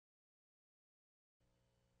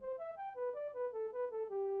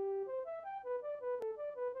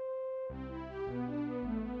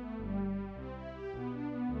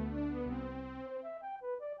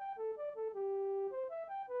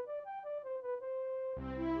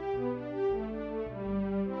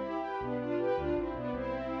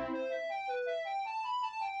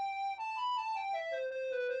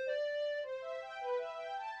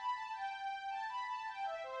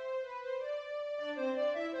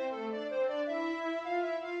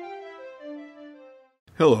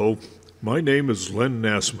Hello, my name is Len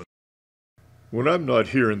Nassman. When I'm not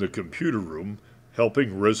here in the computer room,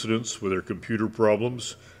 helping residents with their computer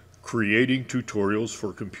problems, creating tutorials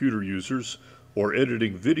for computer users, or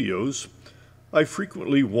editing videos, I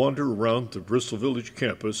frequently wander around the Bristol Village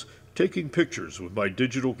campus taking pictures with my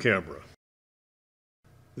digital camera.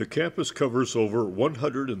 The campus covers over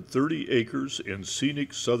 130 acres in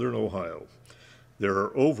scenic southern Ohio. There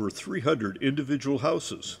are over 300 individual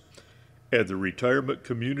houses, and the retirement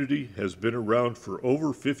community has been around for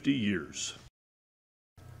over 50 years.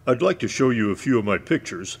 I'd like to show you a few of my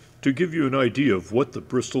pictures to give you an idea of what the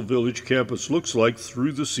Bristol Village campus looks like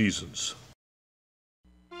through the seasons.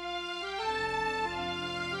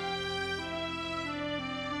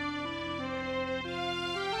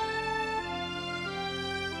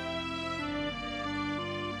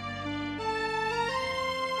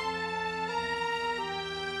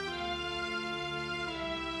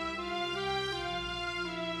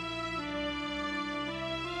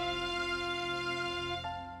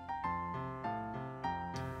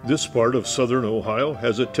 This part of southern Ohio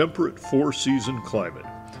has a temperate four-season climate.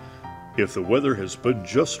 If the weather has been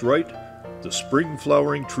just right, the spring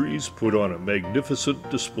flowering trees put on a magnificent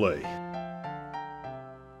display.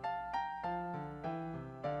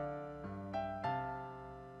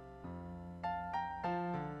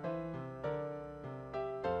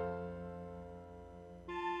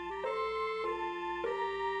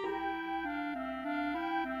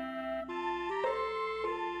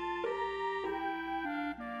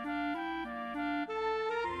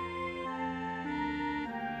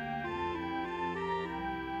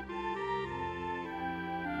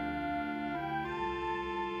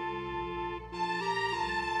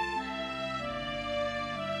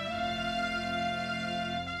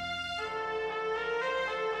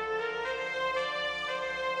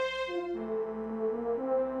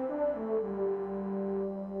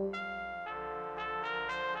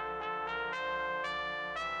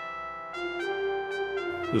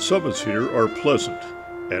 The summits here are pleasant,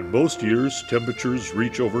 and most years temperatures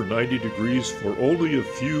reach over 90 degrees for only a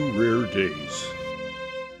few rare days.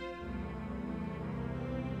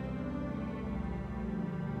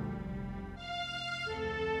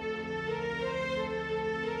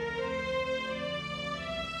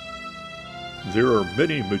 There are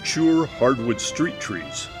many mature hardwood street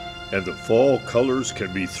trees, and the fall colors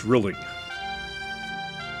can be thrilling.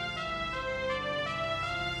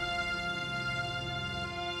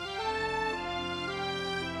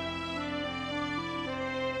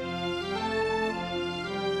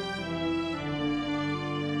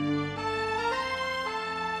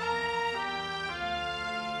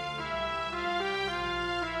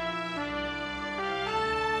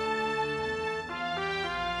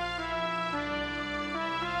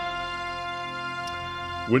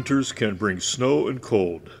 Winters can bring snow and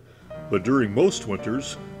cold, but during most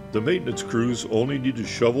winters, the maintenance crews only need to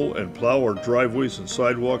shovel and plow our driveways and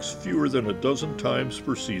sidewalks fewer than a dozen times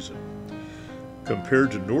per season.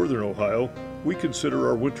 Compared to northern Ohio, we consider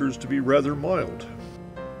our winters to be rather mild.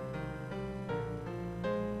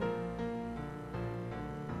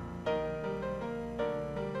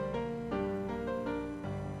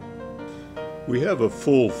 We have a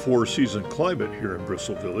full four-season climate here in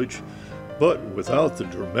Bristol Village, but without the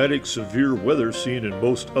dramatic severe weather seen in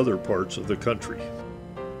most other parts of the country.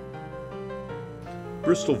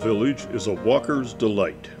 Bristol Village is a walker's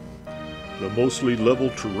delight. The mostly level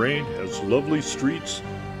terrain has lovely streets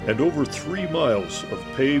and over 3 miles of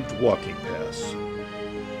paved walking paths.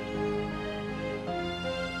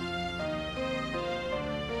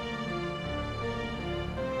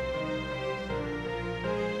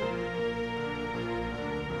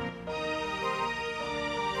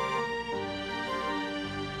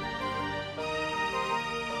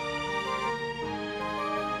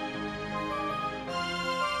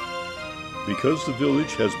 Because the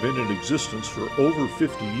village has been in existence for over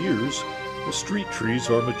 50 years, the street trees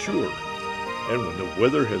are mature, and when the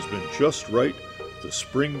weather has been just right, the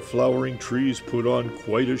spring flowering trees put on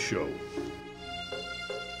quite a show.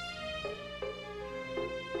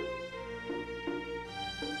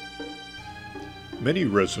 Many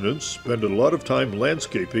residents spend a lot of time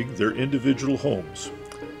landscaping their individual homes,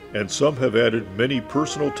 and some have added many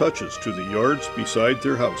personal touches to the yards beside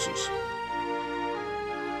their houses.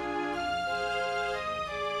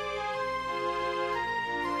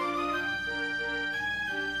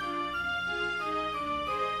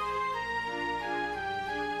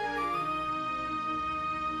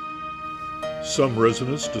 Some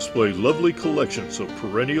residents display lovely collections of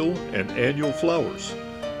perennial and annual flowers,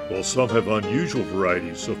 while some have unusual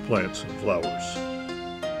varieties of plants and flowers.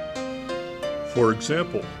 For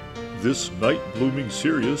example, This night-blooming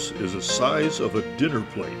cereus is the size of a dinner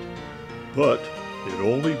plate, but it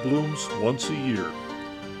only blooms once a year.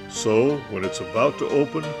 So, when it's about to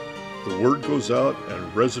open, the word goes out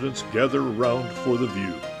and residents gather around for the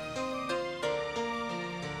view.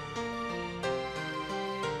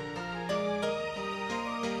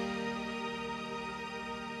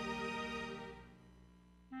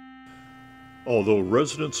 Although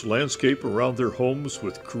residents landscape around their homes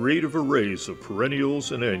with creative arrays of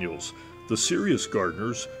perennials and annuals, the serious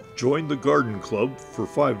gardeners join the garden club for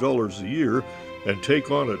 $5 a year and take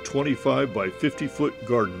on a 25 by 50 foot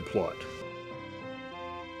garden plot.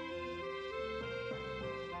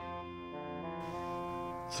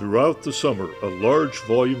 Throughout the summer, a large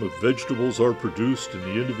volume of vegetables are produced in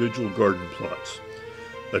the individual garden plots.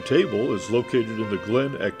 A table is located in the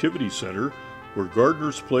Glen Activity Center where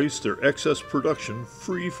gardeners place their excess production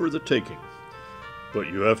free for the taking. But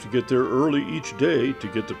you have to get there early each day to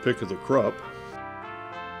get the pick of the crop.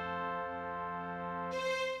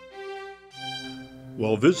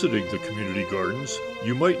 While visiting the community gardens,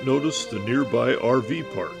 you might notice the nearby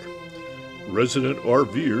RV park. Resident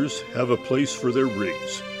RVers have a place for their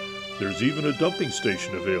rigs. There's even a dumping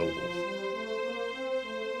station available.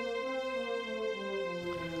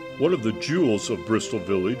 One of the jewels of Bristol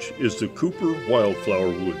Village is the Cooper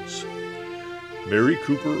Wildflower Woods. Mary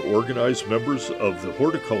Cooper organized members of the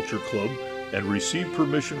Horticulture Club and received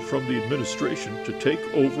permission from the administration to take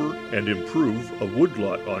over and improve a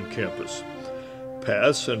woodlot on campus.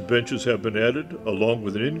 Paths and benches have been added, along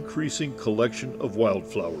with an increasing collection of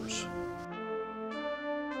wildflowers.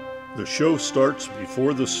 The show starts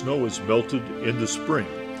before the snow is melted in the spring,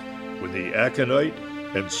 when the aconite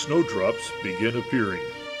and snowdrops begin appearing.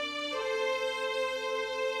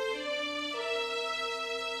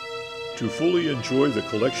 To fully enjoy the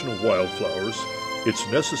collection of wildflowers, it's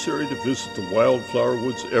necessary to visit the wildflower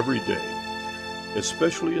woods every day,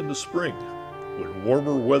 especially in the spring, when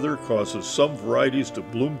warmer weather causes some varieties to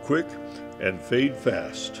bloom quick and fade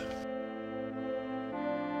fast.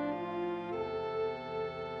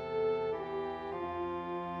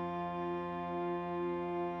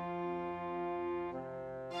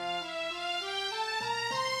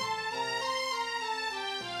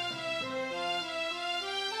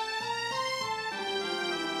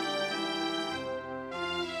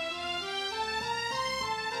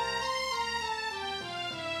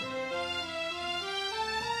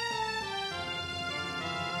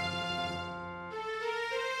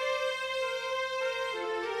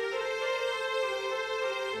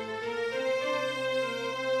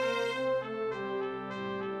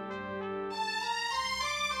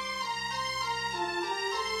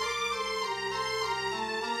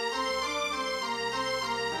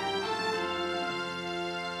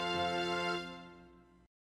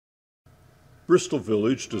 Bristol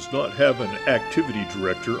Village does not have an activity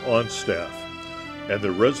director on staff, and the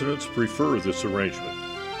residents prefer this arrangement,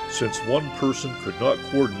 since one person could not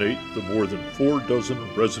coordinate the more than 4 dozen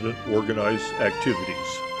resident organized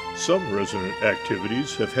activities. Some resident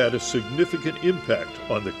activities have had a significant impact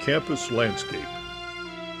on the campus landscape.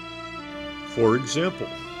 For example,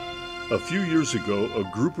 a few years ago, a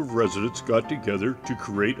group of residents got together to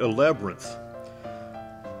create a labyrinth.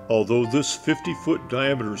 Although this 50-foot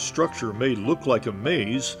diameter structure may look like a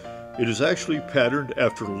maze, it is actually patterned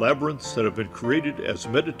after labyrinths that have been created as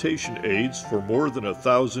meditation aids for more than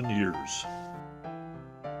 1,000 years.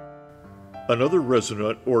 Another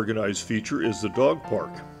resident organized feature is the dog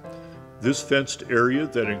park. This fenced area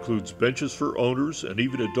that includes benches for owners and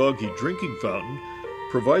even a doggy drinking fountain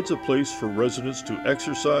provides a place for residents to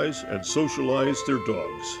exercise and socialize their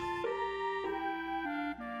dogs.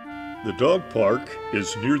 The dog park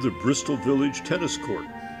is near the Bristol Village tennis court,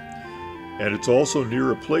 and it's also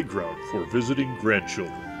near a playground for visiting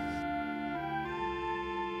grandchildren.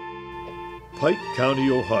 Pike County,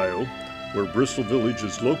 Ohio, where Bristol Village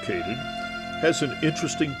is located, has an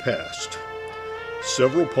interesting past.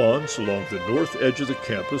 Several ponds along the north edge of the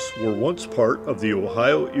campus were once part of the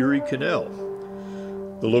Ohio-Erie Canal.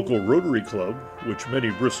 The local Rotary Club, which many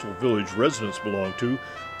Bristol Village residents belong to,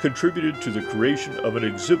 contributed to the creation of an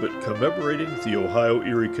exhibit commemorating the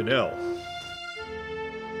Ohio-Erie Canal.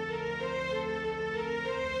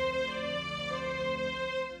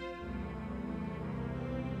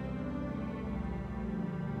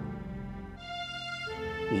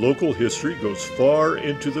 Local history goes far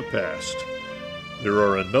into the past. There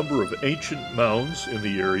are a number of ancient mounds in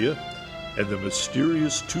the area, and the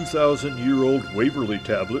mysterious 2,000-year-old Waverly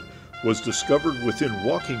tablet was discovered within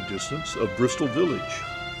walking distance of Bristol Village.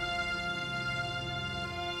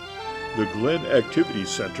 The Glen Activity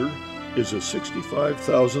Center is a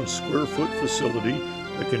 65,000 square foot facility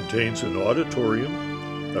that contains an auditorium,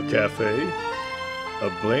 a cafe, a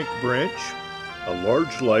blank branch, a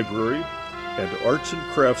large library, and arts and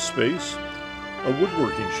crafts space, a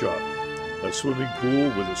woodworking shop, a swimming pool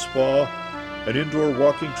with a spa, an indoor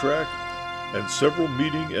walking track, and several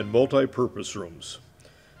meeting and multi-purpose rooms.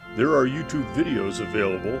 There are YouTube videos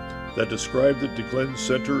available that describe the DeGlenn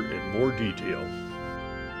Center in more detail.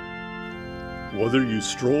 Whether you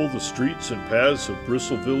stroll the streets and paths of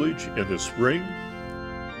Bristol Village in the spring,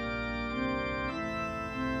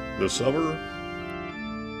 the summer,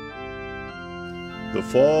 the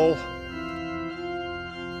fall,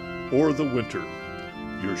 or the winter,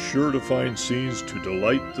 you're sure to find scenes to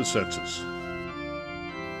delight the senses.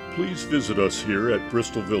 Please visit us here at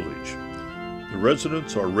Bristol Village. The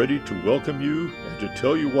residents are ready to welcome you and to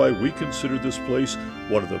tell you why we consider this place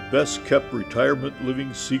one of the best kept retirement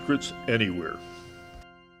living secrets anywhere.